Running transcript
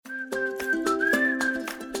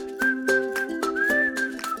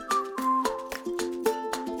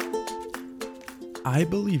I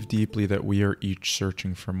believe deeply that we are each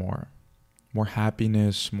searching for more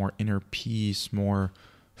happiness, more inner peace, more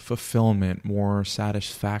fulfillment, more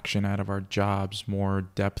satisfaction out of our jobs, more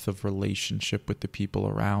depth of relationship with the people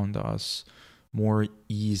around us, more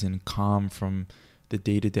ease and calm from the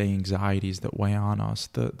day-to-day anxieties that weigh on us.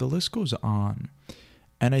 The list goes on.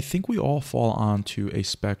 And I think we all fall onto a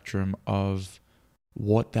spectrum of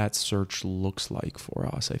what that search looks like for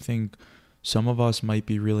us. I think some of us might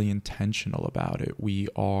be really intentional about it. We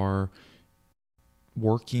are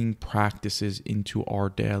working practices into our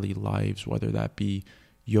daily lives, whether that be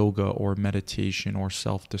yoga or meditation or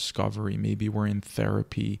self-discovery. Maybe we're in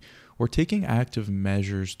therapy. We're taking active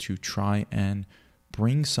measures to try and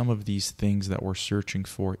bring some of these things that we're searching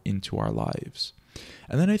for into our lives.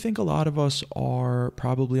 And then I think a lot of us are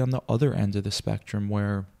probably on the other end of the spectrum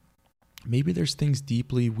where maybe there's things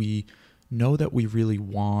deeply we know that we really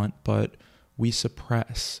want, but we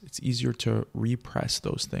suppress. It's easier to repress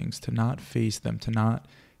those things, to not face them, to not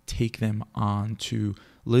take them on, to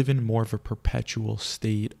live in more of a perpetual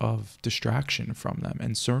state of distraction from them.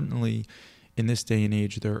 And certainly in this day and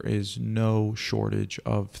age, there is no shortage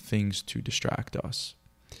of things to distract us.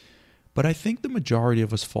 But I think the majority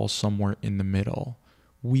of us fall somewhere in the middle.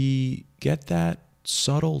 We get that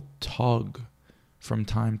subtle tug from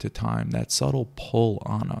time to time, that subtle pull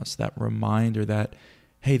on us, that reminder that,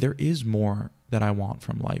 hey, there is more that I want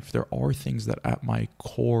from life. There are things that at my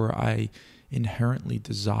core I inherently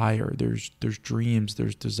desire. There's dreams,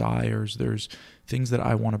 there's desires, there's things that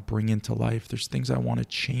I want to bring into life. There's things I want to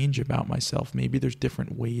change about myself. Maybe there's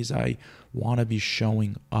different ways I want to be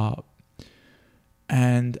showing up.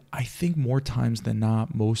 And I think more times than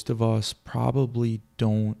not, most of us probably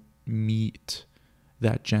don't meet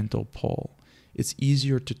that gentle pull. It's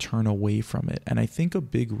easier to turn away from it. And I think a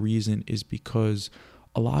big reason is because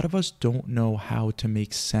a lot of us don't know how to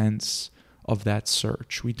make sense of that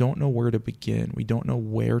search. We don't know where to begin. We don't know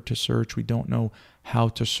where to search. We don't know how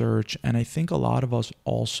to search. And I think a lot of us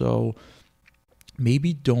also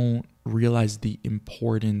maybe don't realize the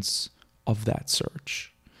importance of that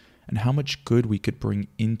search and how much good we could bring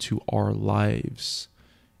into our lives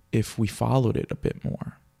if we followed it a bit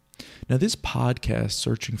more. Now, this podcast,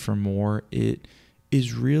 Searching for More, it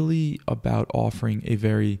is really about offering a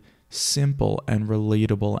very simple and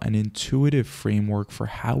relatable and intuitive framework for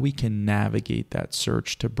how we can navigate that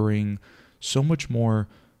search to bring so much more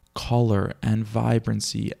color and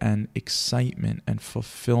vibrancy and excitement and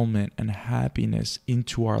fulfillment and happiness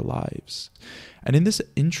into our lives. And in this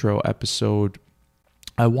intro episode,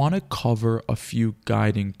 I want to cover a few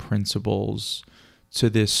guiding principles to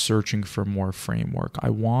this Searching for More framework. I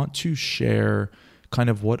want to share kind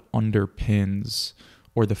of what underpins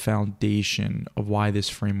or the foundation of why this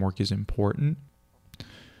framework is important.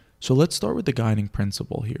 So let's start with the guiding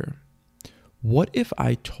principle here. What if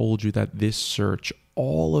I told you that this search,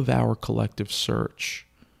 all of our collective search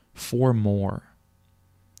for more,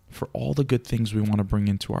 for all the good things we want to bring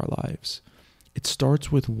into our lives, it starts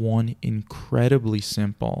with one incredibly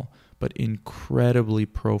simple but incredibly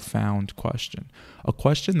profound question. A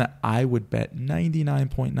question that I would bet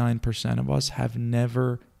 99.9% of us have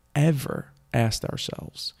never, ever asked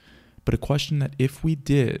ourselves. But a question that if we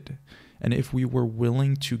did, and if we were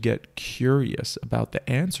willing to get curious about the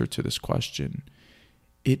answer to this question,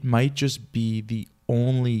 it might just be the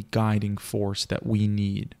only guiding force that we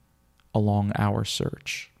need along our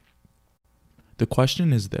search. The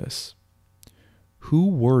question is this: who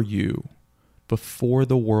were you before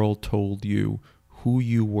the world told you who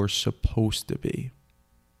you were supposed to be?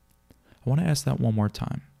 I want to ask that one more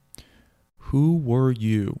time. Who were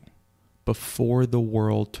you before the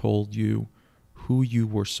world told you who you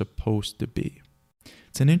were supposed to be?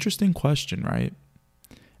 It's an interesting question, right?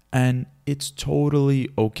 And it's totally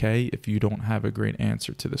okay if you don't have a great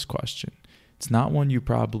answer to this question. It's not one you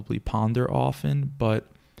probably ponder often,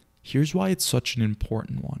 but here's why it's such an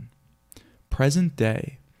important one. Present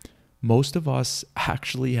day, most of us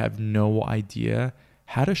actually have no idea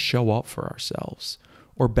how to show up for ourselves,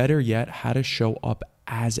 or better yet, how to show up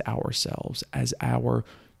as ourselves, as our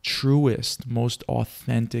truest, most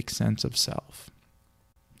authentic sense of self.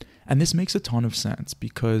 And this makes a ton of sense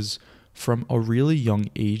because from a really young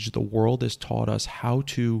age, the world has taught us how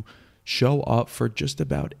to show up for just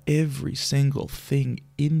about every single thing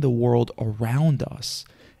in the world around us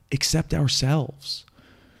except ourselves.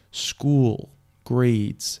 School,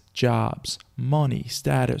 grades, jobs, money,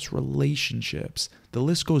 status, relationships, the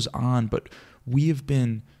list goes on, but we have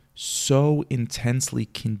been so intensely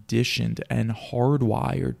conditioned and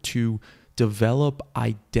hardwired to develop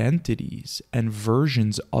identities and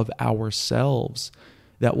versions of ourselves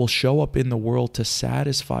that will show up in the world to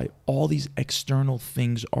satisfy all these external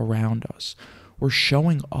things around us. We're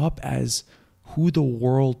showing up as who the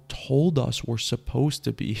world told us we're supposed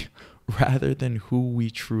to be rather than who we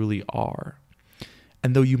truly are.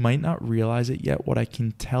 And though you might not realize it yet, what I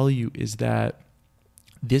can tell you is that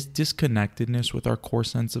this disconnectedness with our core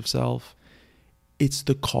sense of self, it's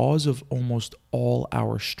the cause of almost all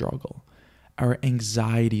our struggle, our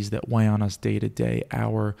anxieties that weigh on us day to day,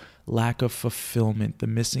 our lack of fulfillment, the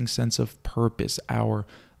missing sense of purpose, our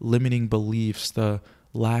limiting beliefs, the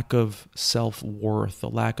lack of self-worth, the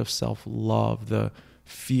lack of self-love, the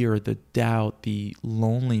fear, the doubt, the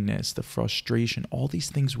loneliness, the frustration, all these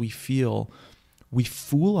things we feel. We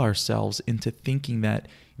fool ourselves into thinking that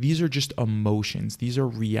these are just emotions. These are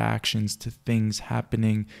reactions to things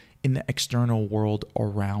happening in the external world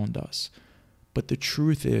around us. But the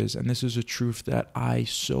truth is, and this is a truth that I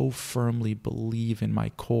so firmly believe in my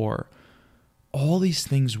core, all these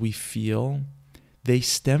things we feel, they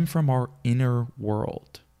stem from our inner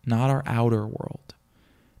world, not our outer world.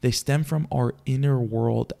 They stem from our inner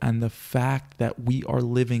world and the fact that we are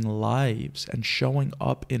living lives and showing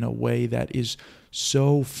up in a way that is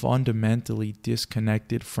so fundamentally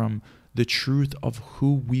disconnected from the truth of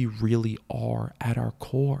who we really are at our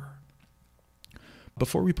core.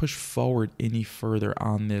 Before we push forward any further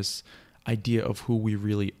on this idea of who we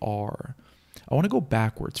really are, I want to go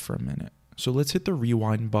backwards for a minute. So let's hit the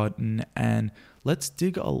rewind button and let's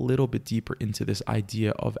dig a little bit deeper into this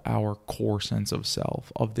idea of our core sense of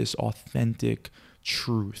self, of this authentic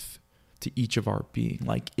truth to each of our being.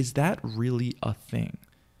 Like, is that really a thing?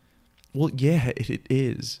 Well, yeah, it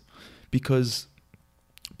is. Because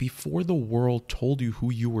before the world told you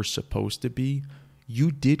who you were supposed to be, you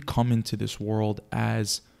did come into this world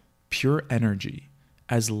as pure energy,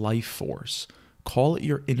 as life force. Call it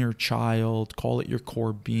your inner child, call it your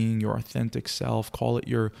core being, your authentic self, call it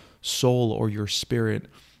your soul or your spirit.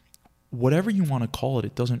 Whatever you want to call it,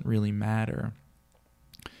 it doesn't really matter.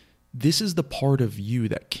 This is the part of you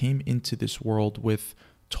that came into this world with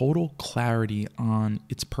total clarity on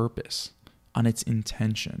its purpose, on its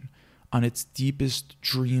intention, on its deepest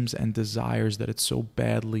dreams and desires that it so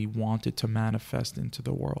badly wanted to manifest into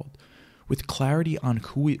the world, with clarity on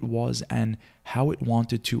who it was and how it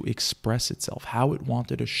wanted to express itself, how it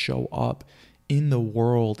wanted to show up in the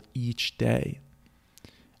world each day.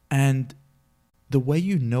 And the way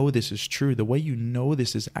you know this is true, the way you know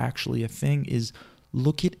this is actually a thing is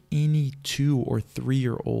look at any 2 or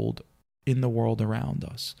 3-year-old in the world around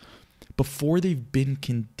us. Before they've been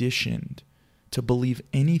conditioned to believe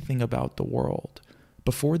anything about the world,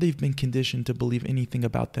 before they've been conditioned to believe anything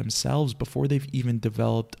about themselves, before they've even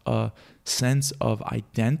developed a sense of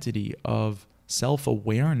identity, of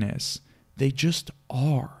self-awareness, they just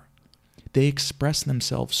are. They express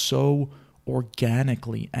themselves so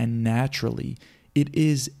organically and naturally. It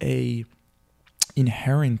is a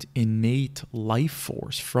inherent, innate life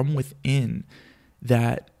force from within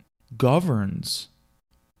that governs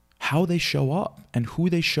how they show up and who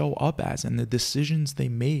they show up as and the decisions they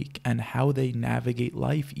make and how they navigate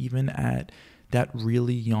life even at that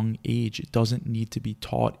really young age. It doesn't need to be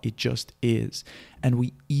taught. It just is. And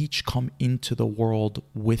we each come into the world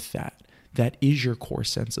with that. That is your core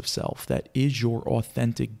sense of self. That is your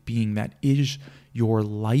authentic being. That is your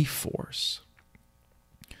life force.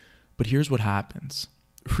 But here's what happens.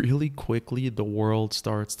 Really quickly, the world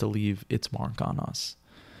starts to leave its mark on us.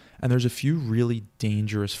 And there's a few really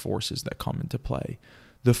dangerous forces that come into play.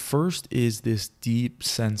 The first is this deep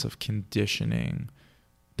sense of conditioning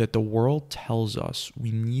that the world tells us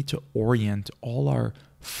we need to orient all our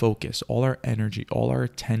focus, all our energy, all our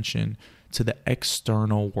attention to the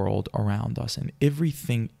external world around us and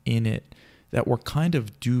everything in it that we're kind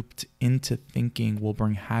of duped into thinking will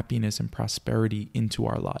bring happiness and prosperity into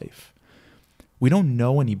our life. We don't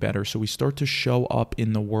know any better, so we start to show up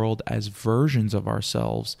in the world as versions of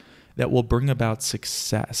ourselves that will bring about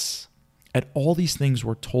success at all these things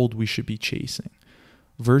we're told we should be chasing.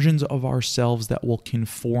 Versions of ourselves that will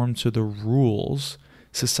conform to the rules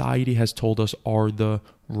society has told us are the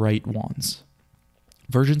right ones.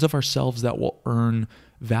 Versions of ourselves that will earn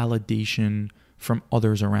validation from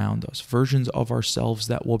others around us. Versions of ourselves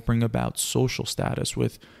that will bring about social status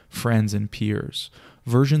with friends and peers.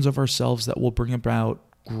 Versions of ourselves that will bring about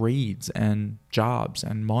grades and jobs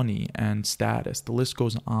and money and status. The list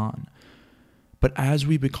goes on. But as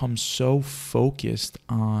we become so focused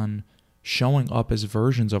on showing up as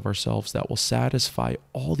versions of ourselves that will satisfy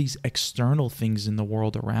all these external things in the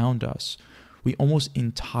world around us, we almost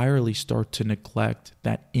entirely start to neglect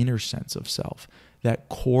that inner sense of self, that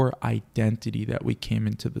core identity that we came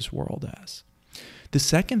into this world as. The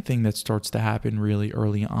second thing that starts to happen really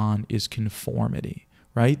early on is conformity,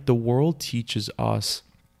 right? The world teaches us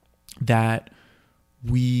that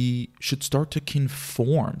we should start to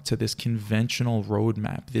conform to this conventional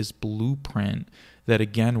roadmap, this blueprint that,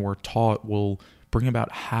 again, we're taught will bring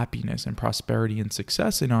about happiness and prosperity and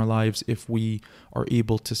success in our lives if we are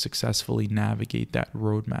able to successfully navigate that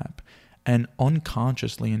roadmap. And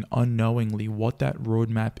unconsciously and unknowingly, what that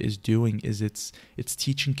roadmap is doing is it's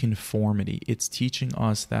teaching conformity. It's teaching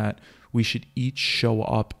us that we should each show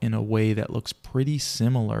up in a way that looks pretty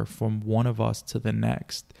similar from one of us to the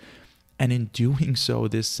next. And in doing so,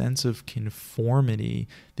 this sense of conformity,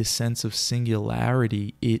 this sense of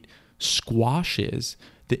singularity, it squashes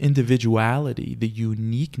the individuality, the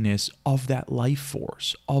uniqueness of that life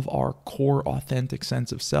force, of our core authentic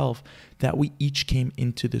sense of self that we each came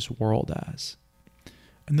into this world as.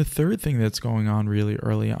 And the third thing that's going on really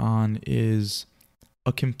early on is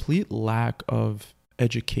a complete lack of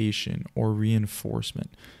education or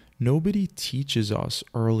reinforcement. Nobody teaches us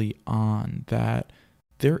early on that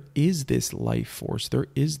there is this life force, there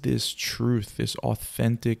is this truth, this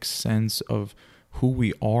authentic sense of who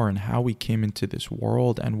we are and how we came into this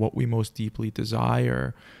world and what we most deeply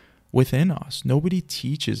desire within us. Nobody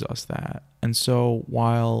teaches us that. And so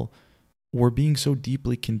while we're being so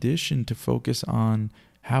deeply conditioned to focus on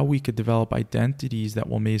how we could develop identities that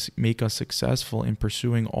will make us successful in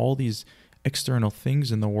pursuing all these external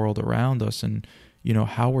things in the world around us, and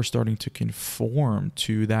how we're starting to conform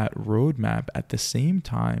to that roadmap, at the same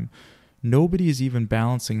time, nobody is even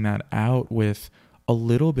balancing that out with a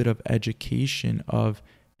little bit of education of,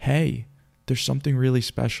 hey, there's something really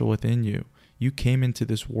special within you. You came into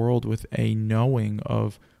this world with a knowing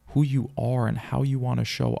of who you are and how you want to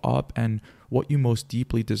show up and what you most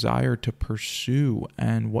deeply desire to pursue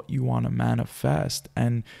and what you want to manifest.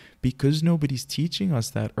 And because nobody's teaching us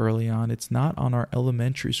that early on, it's not on our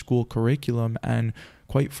elementary school curriculum. And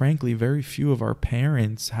quite frankly, very few of our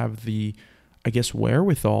parents have the,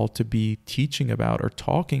 wherewithal to be teaching about or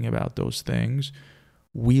talking about those things.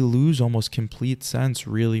 We lose almost complete sense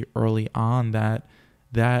really early on that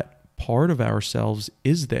part of ourselves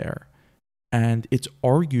is there. And it's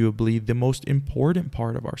arguably the most important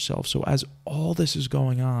part of ourselves. So as all this is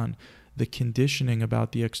going on, the conditioning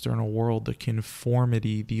about the external world, the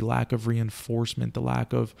conformity, the lack of reinforcement, the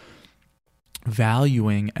lack of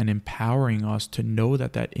valuing and empowering us to know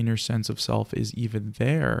that that inner sense of self is even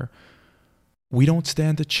there, we don't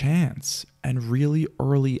stand a chance. And really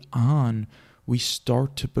early on, we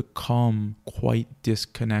start to become quite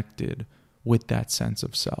disconnected with that sense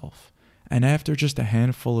of self. And after just a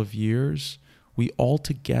handful of years, we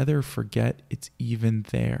altogether forget it's even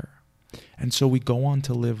there. And so we go on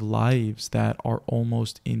to live lives that are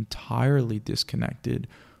almost entirely disconnected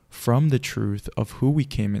from the truth of who we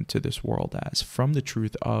came into this world as, from the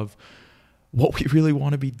truth of what we really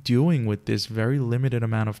want to be doing with this very limited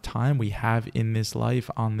amount of time we have in this life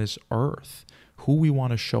on this earth, who we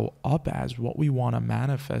want to show up as, what we want to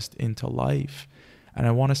manifest into life. And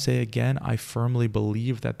I want to say again, I firmly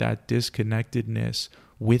believe that disconnectedness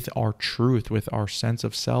with our truth, with our sense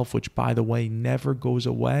of self, which, by the way, never goes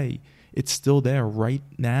away. It's still there right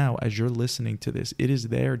now as you're listening to this. It is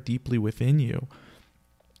there deeply within you.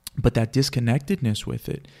 But that disconnectedness with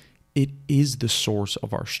it is the source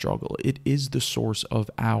of our struggle. It is the source of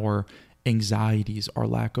our anxieties, our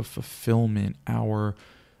lack of fulfillment, our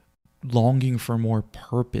longing for more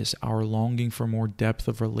purpose, our longing for more depth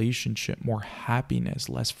of relationship, more happiness,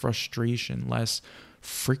 less frustration, less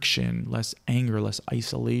friction, less anger, less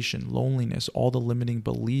isolation, loneliness, all the limiting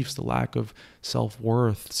beliefs, the lack of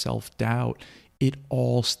self-worth, self-doubt. It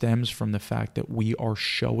all stems from the fact that we are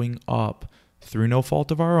showing up through no fault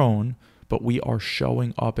of our own, but we are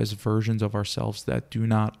showing up as versions of ourselves that do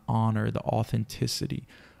not honor the authenticity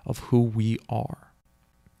of who we are.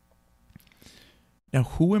 Now,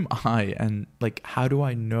 who am I, and how do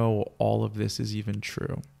I know all of this is even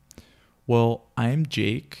true? Well, I am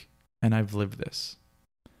Jake, and I've lived this.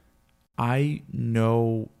 I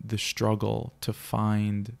know the struggle to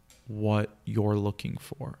find what you're looking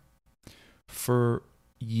for. For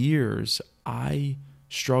years, I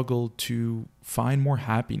struggled to find more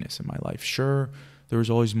happiness in my life. Sure, there was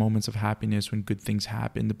always moments of happiness when good things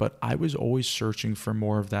happened, but I was always searching for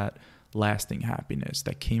more of that lasting happiness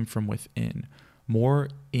that came from within. More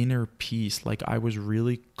inner peace, I was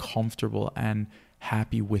really comfortable and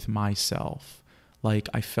happy with myself.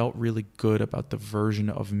 I felt really good about the version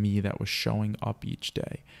of me that was showing up each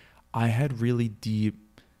day. I had really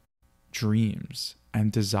deep dreams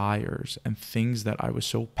and desires and things that I was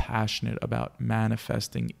so passionate about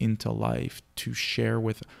manifesting into life to share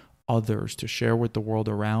with others, to share with the world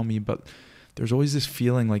around me. But there's always this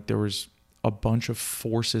feeling like there was a bunch of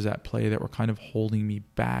forces at play that were kind of holding me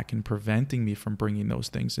back and preventing me from bringing those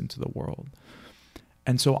things into the world.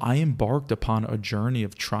 And so I embarked upon a journey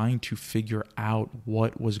of trying to figure out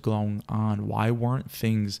what was going on. Why weren't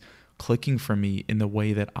things clicking for me in the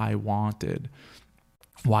way that I wanted?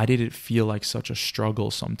 Why did it feel like such a struggle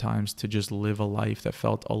sometimes to just live a life that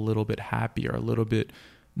felt a little bit happier, a little bit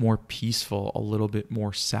more peaceful, a little bit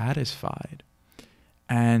more satisfied?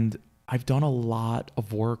 And I've done a lot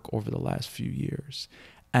of work over the last few years.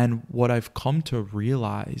 And what I've come to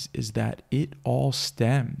realize is that it all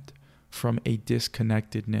stemmed from a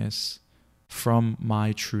disconnectedness from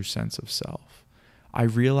my true sense of self. I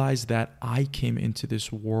realized that I came into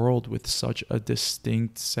this world with such a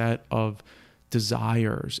distinct set of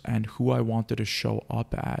desires and who I wanted to show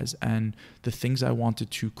up as and the things I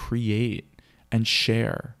wanted to create and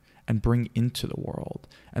share and bring into the world,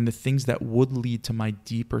 and the things that would lead to my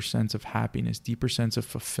deeper sense of happiness, deeper sense of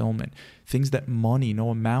fulfillment, things that money, no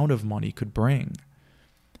amount of money could bring.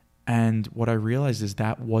 And what I realized is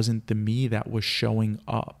that wasn't the me that was showing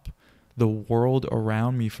up. The world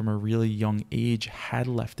around me from a really young age had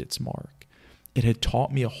left its mark. It had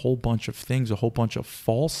taught me a whole bunch of things, a whole bunch of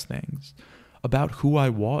false things about who I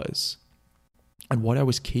was and what I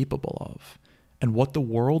was capable of and what the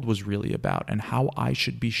world was really about and how I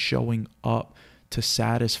should be showing up to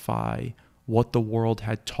satisfy what the world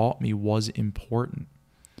had taught me was important.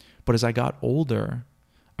 But as I got older,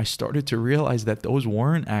 I started to realize that those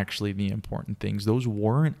weren't actually the important things. Those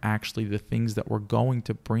weren't actually the things that were going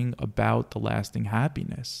to bring about the lasting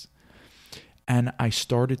happiness. And I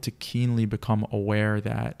started to keenly become aware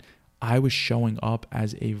that I was showing up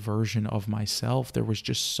as a version of myself. There was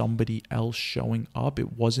just somebody else showing up.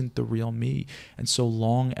 It wasn't the real me. And so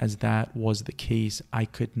long as that was the case, I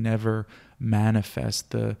could never manifest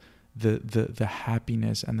the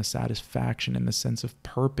happiness and the satisfaction and the sense of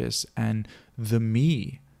purpose and the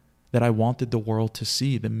me that I wanted the world to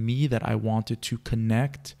see, the me that I wanted to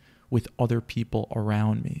connect with other people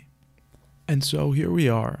around me. And so here we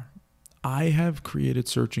are. I have created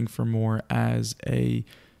Searching for More as a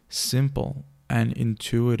simple and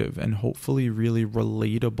intuitive and hopefully really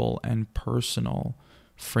relatable and personal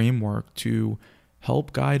framework to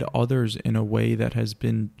help guide others in a way that has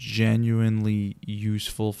been genuinely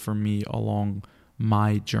useful for me along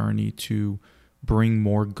my journey to bring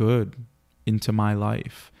more good into my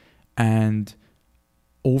life. And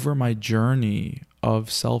over my journey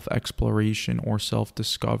of self-exploration or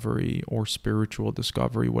self-discovery or spiritual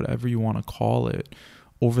discovery, whatever you want to call it,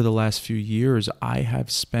 over the last few years, I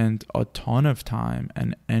have spent a ton of time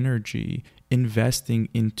and energy investing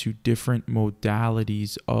into different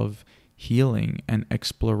modalities of healing and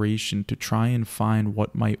exploration to try and find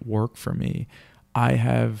what might work for me. I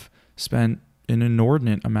have spent an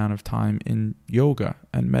inordinate amount of time in yoga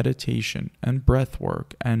and meditation and breath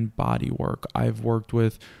work and body work. I've worked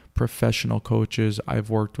with professional coaches. I've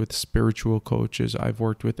worked with spiritual coaches. I've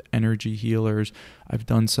worked with energy healers. I've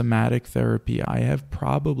done somatic therapy. I have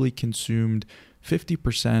probably consumed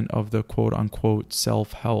 50% of the quote unquote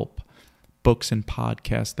self-help books and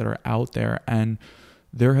podcasts that are out there. And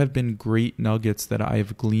there have been great nuggets that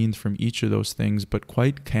I've gleaned from each of those things. But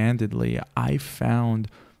quite candidly, I found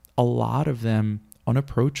a lot of them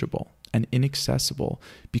unapproachable and inaccessible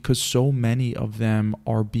because so many of them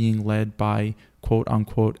are being led by quote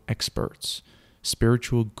unquote experts,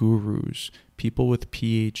 spiritual gurus, people with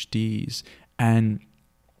PhDs. And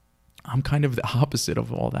I'm kind of the opposite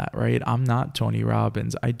of all that, right? I'm not Tony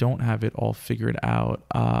Robbins. I don't have it all figured out.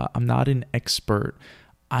 I'm not an expert.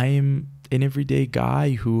 I'm an everyday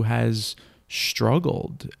guy who has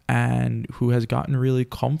struggled and who has gotten really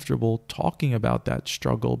comfortable talking about that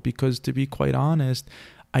struggle because, to be quite honest,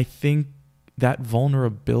 I think that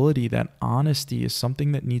vulnerability, that honesty is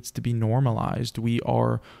something that needs to be normalized. We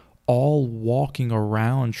are all walking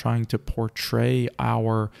around trying to portray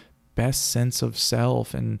our best sense of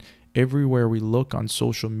self, and everywhere we look on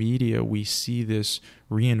social media, we see this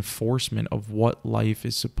reinforcement of what life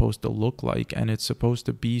is supposed to look like, and it's supposed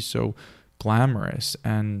to be so glamorous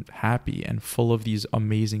and happy and full of these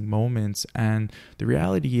amazing moments. And the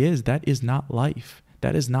reality is that is not life.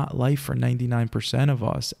 That is not life for 99% of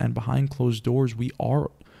us. And behind closed doors, we are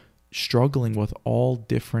struggling with all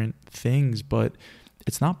different things, but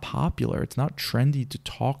it's not popular. It's not trendy to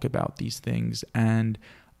talk about these things. And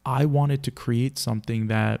I wanted to create something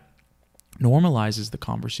that normalizes the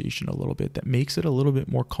conversation a little bit, that makes it a little bit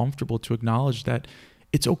more comfortable to acknowledge that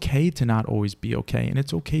it's okay to not always be okay. And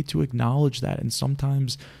it's okay to acknowledge that. And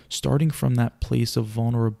sometimes starting from that place of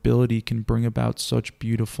vulnerability can bring about such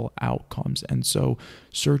beautiful outcomes. And so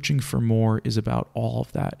searching for more is about all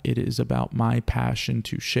of that. It is about my passion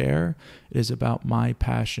to share. It is about my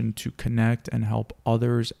passion to connect and help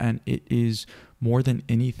others. And it is more than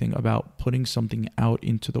anything about putting something out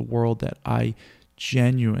into the world that I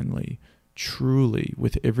genuinely, truly,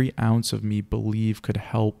 with every ounce of me, believe could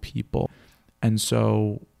help people. And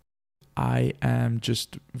so I am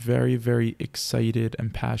just very, very excited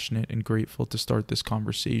and passionate and grateful to start this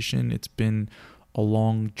conversation. It's been a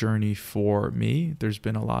long journey for me. There's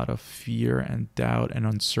been a lot of fear and doubt and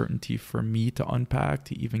uncertainty for me to unpack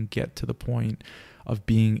to even get to the point of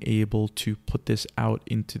being able to put this out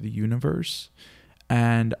into the universe.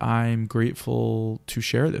 And I'm grateful to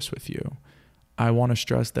share this with you. I want to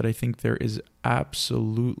stress that I think there is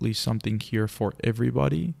absolutely something here for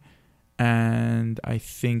everybody. And I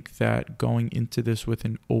think that going into this with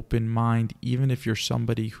an open mind, even if you're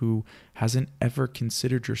somebody who hasn't ever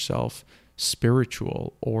considered yourself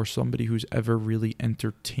spiritual or somebody who's ever really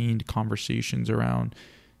entertained conversations around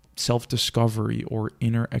self-discovery or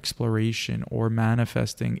inner exploration or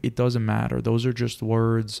manifesting, it doesn't matter. Those are just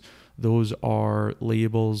words. Those are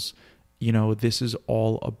labels. This is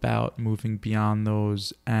all about moving beyond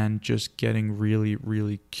those and just getting really,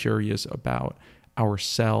 really curious about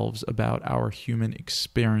ourselves, about our human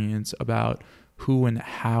experience, about who and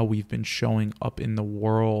how we've been showing up in the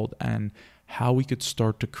world, and how we could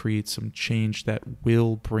start to create some change that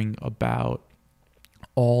will bring about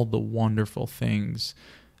all the wonderful things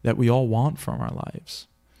that we all want from our lives.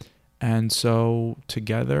 And so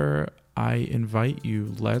together, I invite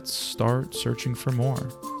you, let's start searching for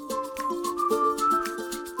more.